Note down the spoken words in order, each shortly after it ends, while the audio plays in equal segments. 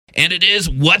And it is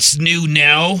What's New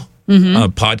Now, a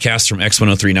podcast from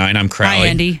X1039. I'm Crowley. Hi,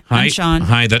 Andy. I'm Sean.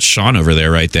 Hi, that's Sean over there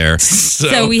right there.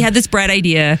 So we had this bright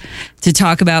idea to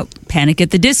talk about Panic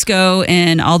at the Disco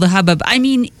and all the hubbub. I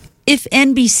mean, if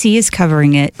NBC is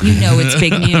covering it, you know it's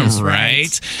big news,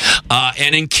 right?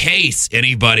 And in case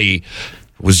anybody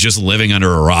was just living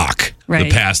under a rock the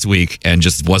past week and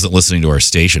just wasn't listening to our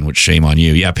station, which shame on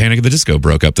you. Yeah, Panic at the Disco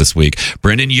broke up this week.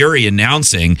 Brendan Urie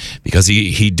announcing, because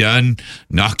he done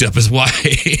knocked up his wife,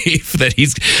 that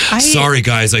sorry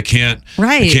guys, I can't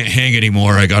hang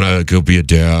anymore. I gotta go be a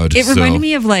dad. It reminded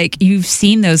me of you've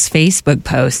seen those Facebook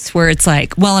posts where it's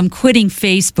like, well, I'm quitting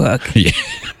Facebook. Yeah.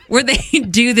 Where they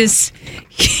do this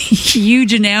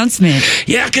huge announcement.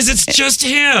 Yeah, because it's just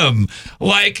him.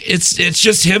 It's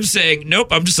just him saying, nope,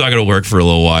 I'm just not going to work for a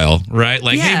little while, right?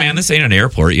 Hey, man, this ain't an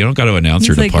airport. You don't got to announce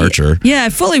your departure. Yeah, I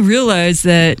fully realize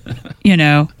that,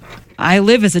 I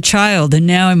live as a child and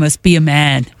now I must be a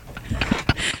man.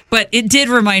 But it did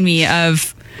remind me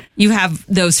of, you have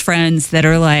those friends that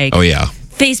are like, oh, yeah,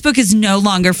 Facebook is no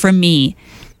longer for me.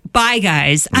 Bye,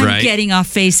 guys. I'm getting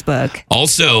off Facebook.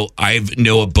 Also, I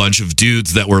know a bunch of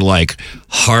dudes that were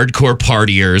hardcore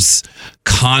partiers,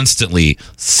 constantly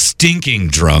stinking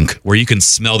drunk, where you can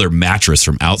smell their mattress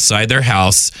from outside their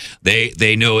house.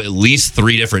 They know at least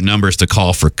 3 different numbers to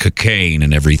call for cocaine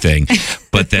and everything.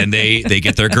 But then they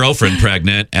get their girlfriend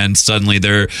pregnant, and suddenly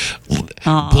they're,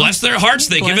 bless their hearts,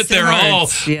 they give it their all.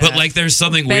 Yeah. But there's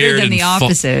something better weird than and the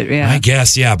opposite. Yeah, I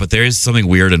guess, yeah. But there is something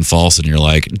weird and false, and you're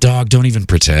like, dog, don't even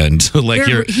pretend.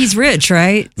 He's rich,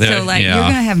 right? So you're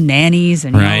gonna have nannies,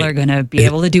 and y'all are gonna be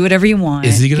able to do whatever you want.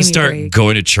 Is he gonna start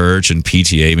going to church and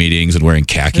PTA meetings and wearing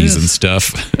khakis and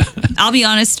stuff? I'll be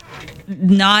honest,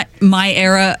 not my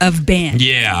era of band.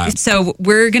 Yeah. So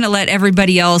we're going to let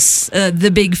everybody else,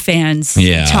 the big fans,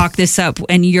 talk this up,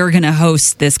 and you're going to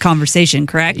host this conversation,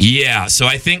 correct? Yeah. So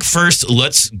I think first,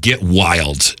 let's get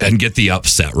wild and get the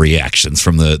upset reactions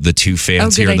from the 2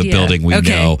 fans here in the building we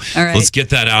know. All right. Let's get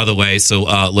that out of the way. So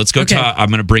let's go talk. I'm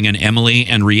going to bring in Emily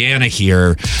and Rihanna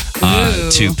here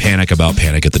to Panic at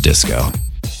the Disco.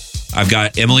 I've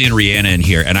got Emily and Rihanna in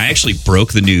here, and I actually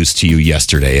broke the news to you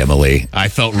yesterday, Emily. I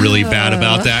felt really bad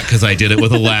about that because I did it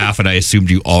with a laugh, and I assumed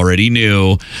you already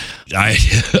knew.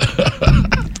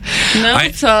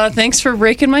 Thanks for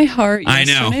breaking my heart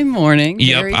yesterday morning.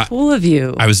 Very cool of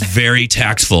you. I was very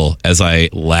tactful as I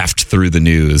laughed through the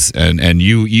news, and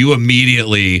you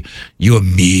immediately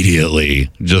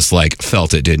just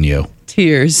felt it, didn't you?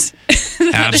 Tears.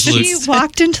 Absolutely. She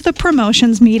walked into the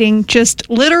promotions meeting just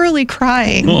literally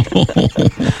crying.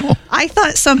 I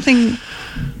thought something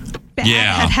bad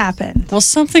had happened. Well,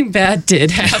 something bad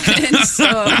did happen, so...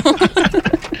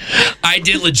 I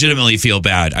did legitimately feel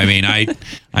bad. I mean,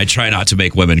 I try not to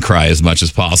make women cry as much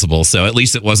as possible, so at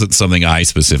least it wasn't something I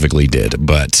specifically did.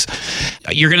 But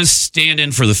you're going to stand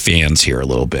in for the fans here a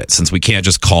little bit, since we can't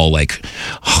just call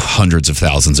hundreds of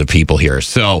thousands of people here.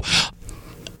 So...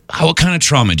 what kind of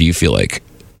trauma do you feel like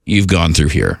you've gone through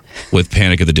here with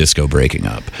Panic at the Disco breaking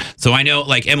up? So I know,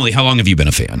 Emily, how long have you been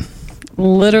a fan?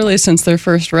 Literally since their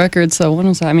first record. So when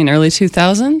was that? Early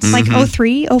 2000s? Mm-hmm.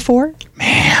 03, 04?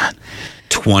 Man,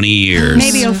 20 years.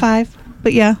 Maybe 05.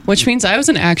 But yeah. Which means I was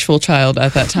an actual child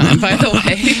at that time, by the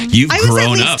way. I was at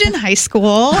least in high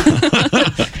school.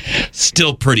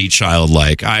 Still pretty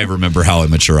childlike. I remember how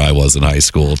immature I was in high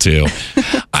school, too.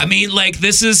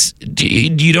 This is...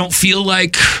 You don't feel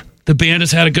like the band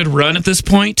has had a good run at this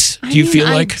point? Do you feel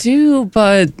like... I do,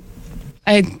 but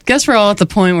I guess we're all at the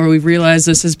point where we've realized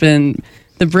this has been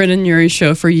the Brendan Urie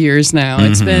show for years now.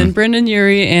 Mm-hmm. It's been Brendan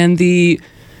Urie and the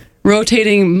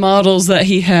rotating models that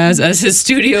he has as his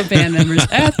studio band members.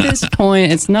 At this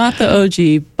point, it's not the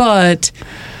OG, but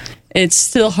it's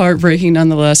still heartbreaking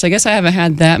nonetheless. I guess I haven't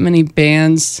had that many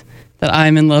bands that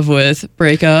I'm in love with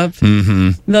break up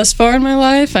thus far in my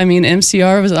life.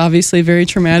 MCR was obviously very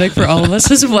traumatic for all of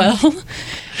us as well.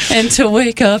 And to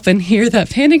wake up and hear that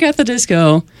Panic at the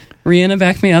Disco, Rihanna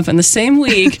backed me up, in the same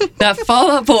week that Fall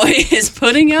Out Boy is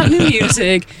putting out new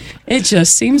music, it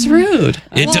just seems rude.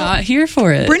 I'm not here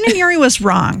for it. Brendan Urie was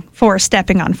wrong for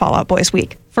stepping on Fall Out Boy's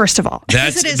week, first of all.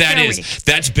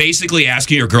 That's basically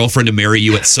asking your girlfriend to marry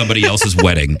you at somebody else's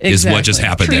wedding is what just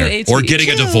happened there. Or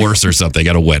getting a divorce or something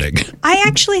at a wedding. I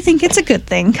actually think it's a good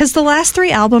thing, because the last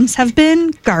 3 albums have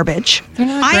been garbage. They're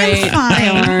not great.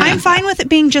 I'm fine with it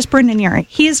being just Brendan Urie.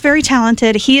 He is very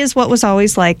talented. He is what was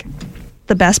always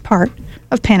the best part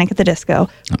of Panic at the Disco.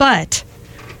 But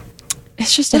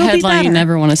it's just a headline you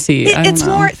never want to see. It's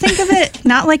more, think of it,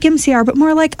 not like MCR, but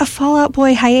more like a Fall Out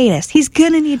Boy hiatus. He's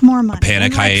going to need more money. A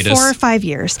Panic hiatus. 4 or 5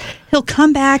 years. He'll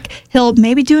come back. He'll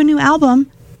maybe do a new album.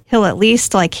 he'll at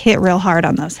least like hit real hard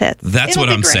on those hits. That's It'll what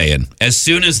be I'm great. saying. As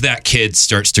soon as that kid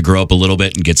starts to grow up a little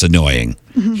bit and gets annoying,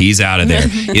 he's out of there.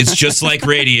 It's just like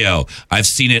radio. I've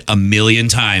seen it a million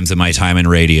times in my time in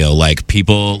radio. Like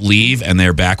people leave and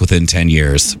they're back within 10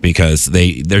 years because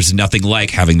there's nothing like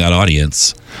having that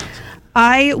audience.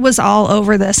 I was all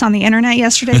over this on the internet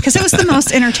yesterday because it was the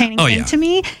most entertaining thing to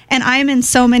me. And I'm in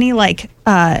so many like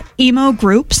emo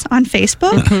groups on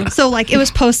Facebook. So like it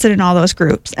was posted in all those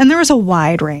groups and there was a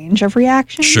wide range of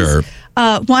reactions. Sure.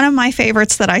 One of my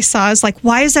favorites that I saw is like,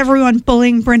 why is everyone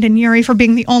bullying Brendan Urie for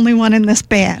being the only one in this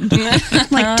band?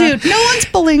 Like, dude, no one's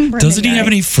bullying Brendan Doesn't he Urie. have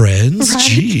any friends? Right.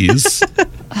 Jeez.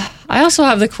 I also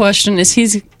have the question: Is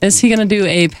he going to do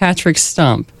a Patrick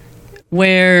Stump?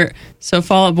 Where so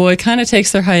Fall Out Boy kind of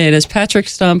takes their hiatus. Patrick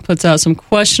Stump puts out some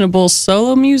questionable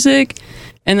solo music,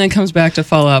 and then comes back to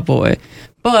Fall Out Boy.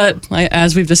 But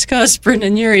as we've discussed,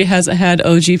 Brendan Urie hasn't had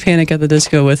OG Panic at the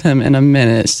Disco with him in a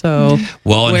minute. So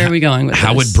where are we going with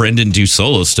how this? would Brendan do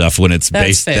solo stuff when it's That's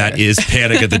based? fair. That is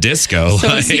Panic at the Disco.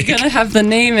 So is he going to have the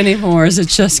name anymore? Or is it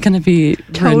just going to be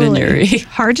Brendan Urie?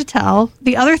 Hard to tell.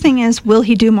 The other thing is, will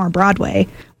he do more Broadway?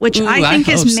 Which Ooh, I think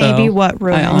I is hope maybe so. what I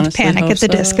ruined honestly Panic hope at the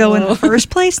Disco in the so.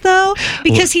 first place, though,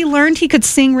 because he learned he could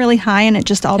sing really high and it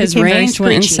just all His became very range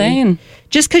went screechy. insane.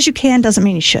 Just because you can doesn't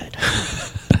mean you should.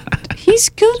 He's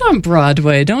good on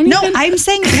Broadway, don't No, even... I'm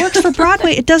saying it works for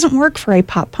Broadway. It doesn't work for a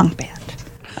pop punk band.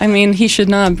 I mean, he should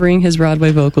not bring his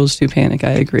Broadway vocals to Panic,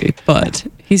 I agree. But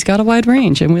he's got a wide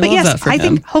range, and we But love yes, that for I him.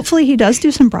 think hopefully he does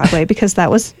do some Broadway because that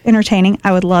was entertaining.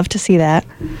 I would love to see that.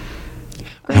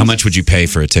 How much would you pay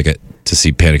for a ticket to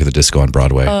see Panic at the Disco on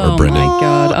Broadway or Oh Brendan? my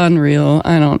God, unreal.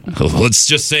 I don't... Let's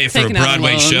just say for a Taking out a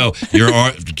Broadway loan. show, you're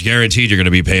guaranteed you're going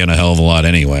to be paying a hell of a lot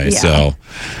anyway. Yeah. So,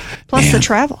 Plus Man. the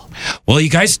travel. well, you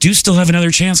guys do still have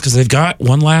another chance because they've got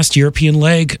one last European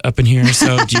leg up in here.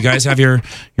 So, do you guys have your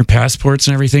passports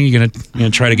and everything? You're gonna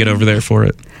try to get over there for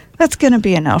it? That's going to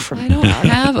be a no for me. I don't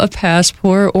have a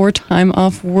passport or time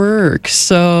off work,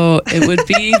 so it would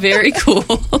be very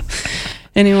cool.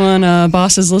 Anyone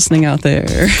bosses listening out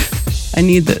there, I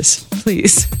need this,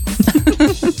 please.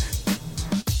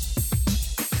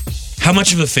 How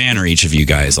much of a fan are each of you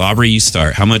guys? Aubrey, you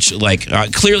start. How much,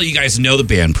 clearly you guys know the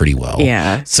band pretty well.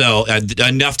 Yeah. So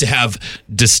enough to have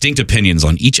distinct opinions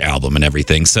on each album and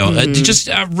everything. So just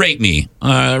rate me.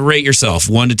 Rate yourself,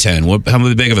 1 to 10.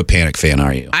 How big of a Panic fan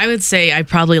are you? I would say I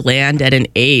probably land at an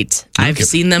 8. I've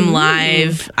seen them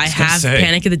live. I gonna have say.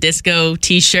 Panic at the Disco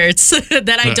t-shirts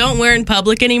that I don't wear in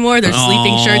public anymore. They're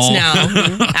sleeping shirts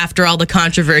now after all the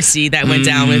controversy that went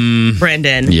down with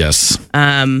Brendan. Yes.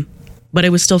 But it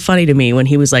was still funny to me when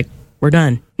he was like, we're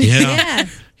done. Yeah.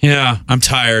 Yeah, I'm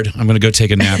tired. I'm going to go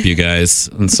take a nap, you guys.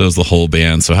 And so is the whole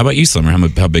band. So how about you, Summer?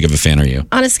 How big of a fan are you?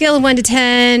 On a scale of 1 to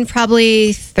 10,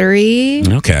 probably 3.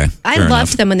 Okay. I fair loved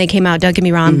enough. them when they came out, don't get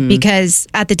me wrong, because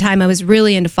at the time I was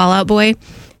really into Fall Out Boy.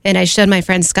 And I showed my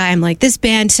friend Sky, I'm like, this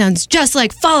band sounds just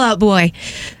like Fall Out Boy.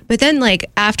 But then, like,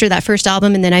 after that first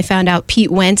album, and then I found out Pete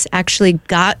Wentz actually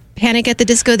got Panic at the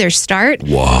Disco their start.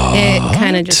 What? It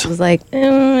kind of just was like,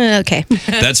 okay.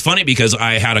 That's funny because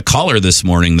I had a caller this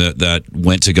morning that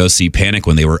went to go see Panic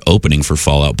when they were opening for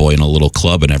Fall Out Boy in a little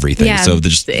club and everything. Yeah. So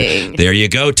there you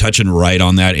go, touching right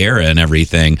on that era and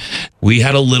everything. We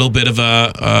had a little bit of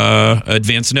a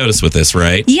advance notice with this,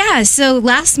 right? Yeah, so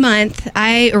last month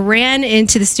I ran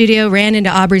into the studio, ran into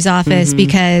Aubrey's office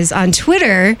because on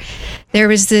Twitter there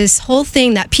was this whole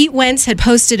thing that Pete Wentz had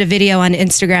posted a video on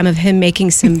Instagram of him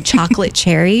making some chocolate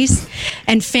cherries.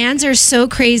 And fans are so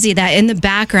crazy that in the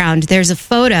background there's a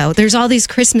photo. There's all these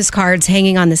Christmas cards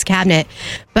hanging on this cabinet,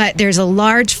 but there's a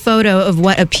large photo of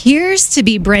what appears to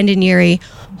be Brendan Urie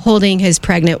holding his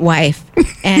pregnant wife.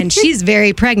 And she's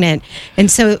very pregnant. And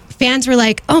so fans were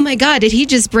like, oh my God, did he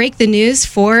just break the news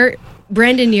for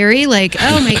Brendan Urie? Like,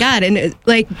 oh my God. And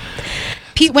like,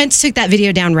 Pete Wentz took that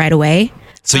video down right away.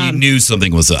 So you knew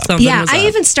something was up. Something Yeah, was I up.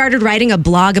 even started writing a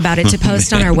blog about it to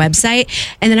post on our website.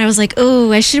 And then I was like,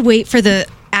 oh, I should wait for the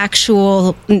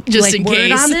actual Just in word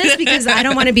case. on this because I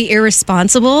don't want to be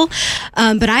irresponsible.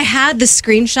 But I had the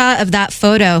screenshot of that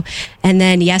photo. And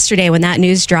then yesterday when that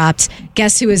news dropped,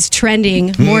 guess who was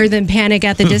trending more than Panic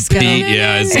at the Disco? Pete,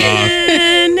 yeah, I saw.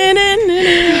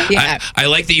 Yeah. I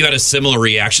like that you had a similar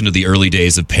reaction to the early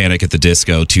days of Panic at the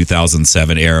Disco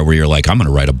 2007 era where you're like, I'm going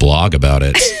to write a blog about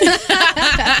it.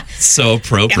 So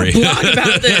appropriate. Blog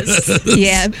about this.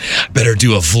 Yeah. Better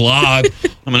do a vlog.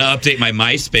 I'm going to update my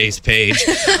MySpace page.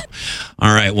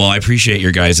 All right. Well, I appreciate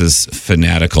your guys'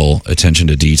 fanatical attention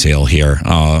to detail here.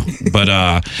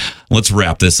 But let's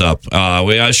wrap this up.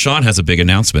 Sean has a big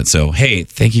announcement. So, hey,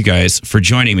 thank you guys for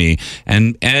joining me.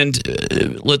 And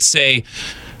let's say,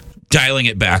 dialing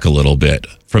it back a little bit,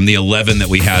 from the 11 that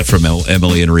we had from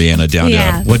Emily and Rihanna down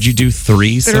Yeah. to, what'd you do,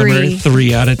 3, Summer?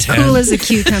 3 out of 10. Cool as a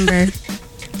cucumber.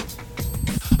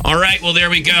 All right, well, there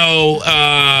we go.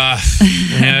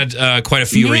 We had quite a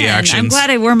few Man, reactions. I'm glad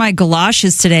I wore my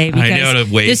galoshes today because know,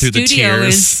 to wade the through the studio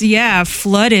tears. is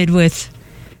flooded with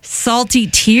salty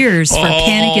tears for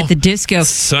Panic at the Disco.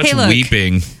 Such Hey, look,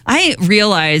 weeping. I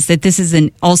realize that this is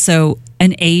also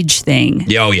an age thing.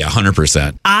 Yeah, oh, yeah,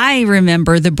 100%. I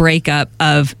remember the breakup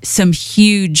of some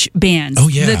huge bands. Oh,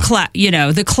 yeah.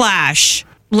 The Clash,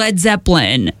 Led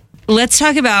Zeppelin. Let's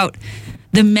talk about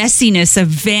the messiness of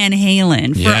Van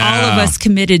Halen for all of Yeah. us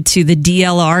committed to the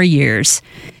DLR years.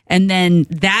 And then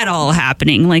that all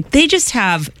happening. Like, they just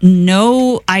have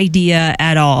no idea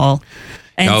at all.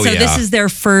 And Oh, so yeah. this is their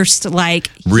first,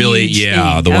 Really, huge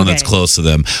yeah, thing. the one that's Okay. close to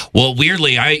them. Well,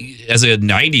 weirdly, as a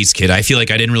 90s kid, I feel like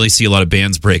I didn't really see a lot of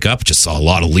bands break up. Just saw a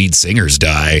lot of lead singers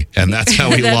die. And that's how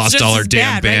we That's lost just all our as damn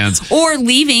bad, right? bands. Or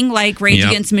leaving like Rage Yep.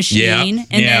 Against the Machine. Yep.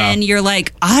 And Yeah. then you're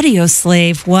like, Audio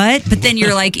Slave, what? But then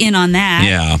you're like in on that.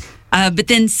 Yeah. But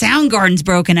then Soundgarden's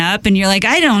broken up and you're like,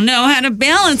 I don't know how to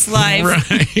balance life.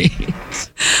 Right.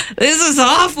 This is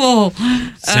awful.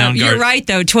 Soundgarden. You're right,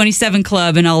 though. 27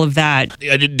 Club and all of that.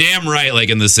 Damn right. Like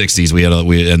in the 60s,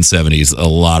 and 70s, a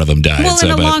lot of them died. Well, and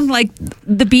but- along like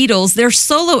the Beatles, their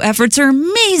solo efforts are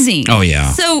amazing. Oh,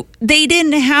 yeah. So they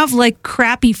didn't have like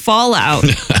crappy fallout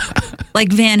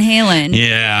like Van Halen.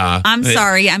 Yeah. I'm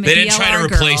sorry, I'm a They didn't try to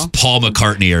DLR replace girl. Paul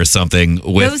McCartney or something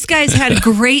with. Those guys had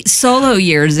great solo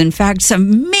years. In fact,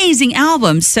 some amazing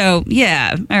albums. So,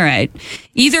 yeah, all right.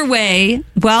 Either way,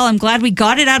 well, I'm glad we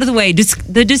got it out of the way.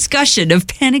 The discussion of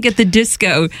Panic at the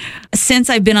Disco since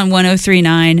I've been on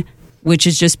 103.9, which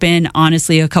has just been,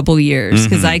 honestly, a couple years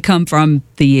because I come from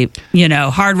the,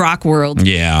 hard rock world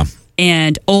Yeah.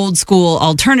 and old school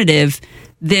alternative.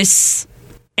 This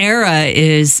era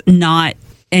is not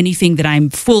anything that I'm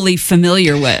fully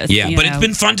familiar with. Yeah, but it's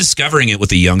been fun discovering it with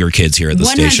the younger kids here at the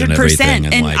station and 100%. everything.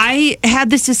 And I had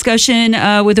this discussion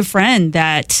with a friend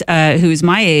that who's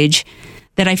my age,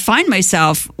 that I find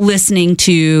myself listening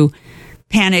to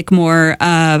Panic more,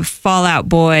 Fall Out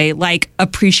Boy, like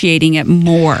appreciating it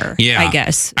more, Yeah. I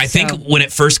guess. I think So- when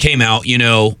it first came out,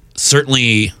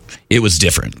 certainly it was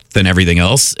different than everything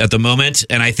else at the moment.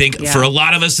 And I think Yeah. for a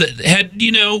lot of us that had,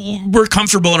 were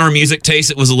comfortable in our music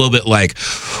taste, it was a little bit like,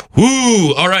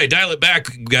 whoo, all right, dial it back,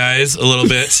 guys, a little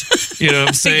bit. You know what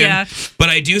I'm saying? Yeah. But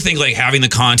I do think like having the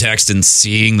context and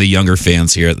seeing the younger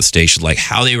fans here at the station, like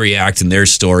how they react and their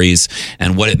stories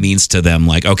and what it means to them,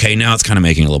 like, okay, now it's kind of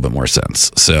making a little bit more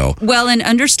sense. So Well, and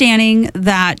understanding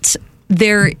that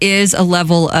there is a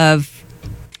level of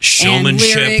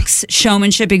showmanship. and lyrics,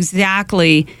 showmanship,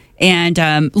 exactly. And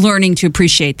learning to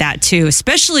appreciate that too,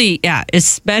 especially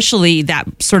that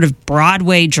sort of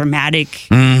Broadway dramatic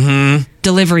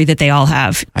delivery that they all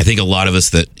have. I think a lot of us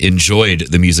that enjoyed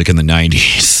the music in the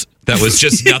 90s, that was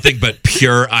just nothing but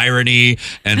pure irony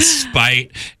and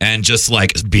spite and just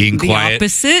like being The quiet.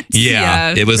 opposite?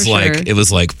 Yeah, it was for like sure. it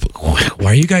was like,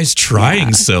 why are you guys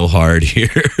trying so hard here?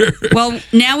 Well,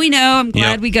 now we know. I'm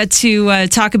glad Yep. we got to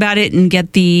talk about it and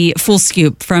get the full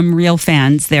scoop from real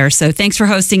fans there. So thanks for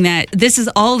hosting that. This is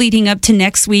all leading up to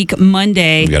next week,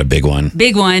 Monday. We got a big one.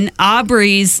 Big one.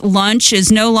 Aubrey's lunch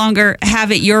is no longer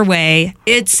Have It Your Way.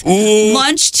 It's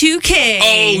Lunch 2K.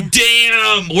 Oh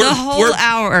damn! The whole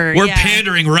hour. We're yeah.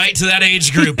 pandering right to that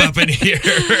age group up in here.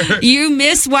 You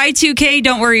miss Y2K.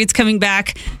 Don't worry, it's coming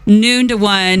back noon to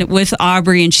 1 with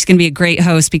Aubrey, and she's going to be a great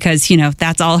host because,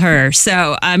 that's all her.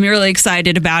 So I'm really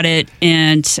excited about it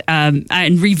and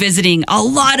revisiting a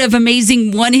lot of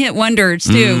amazing one-hit wonders,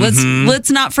 too.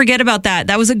 Let's not forget about that.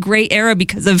 That was a great era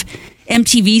because of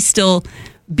MTV still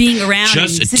being around and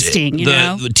existing,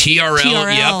 the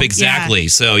TRL, yep, exactly. yeah.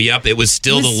 So, yep, it was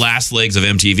still It was- the last legs of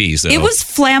MTV. So It was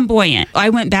flamboyant.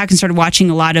 I went back and started watching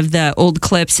a lot of the old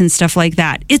clips and stuff like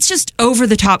that. It's just over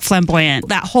the top flamboyant,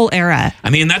 that whole era. I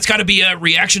mean, that's got to be a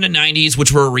reaction to 90s,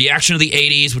 which were a reaction to the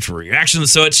 80s, which were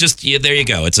reactions. So it's just, there you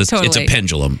go. It's a Totally.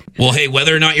 pendulum. Well, hey,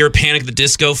 whether or not you're a Panic at the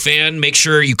Disco fan, make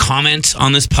sure you comment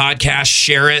on this podcast,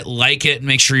 share it, like it,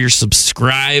 make sure you're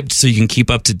subscribed so you can keep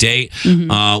up to date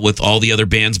with all the other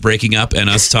bands breaking up and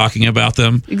us talking about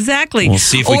them. Exactly. We'll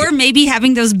see if we or can- maybe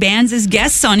having those bands as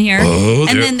guests on here. Oh, and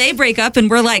they're- then they break up and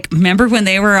we're like, remember when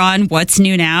they were on What's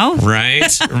New Now? Right?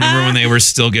 Remember when they were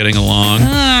still getting along?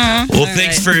 Well,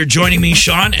 thanks for joining me,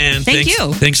 Sean. And Thank thanks,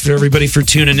 you. Thanks for everybody for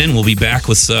tuning in. We'll be back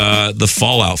with the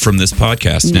fallout from this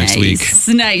podcast next week.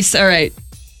 Nice. All right.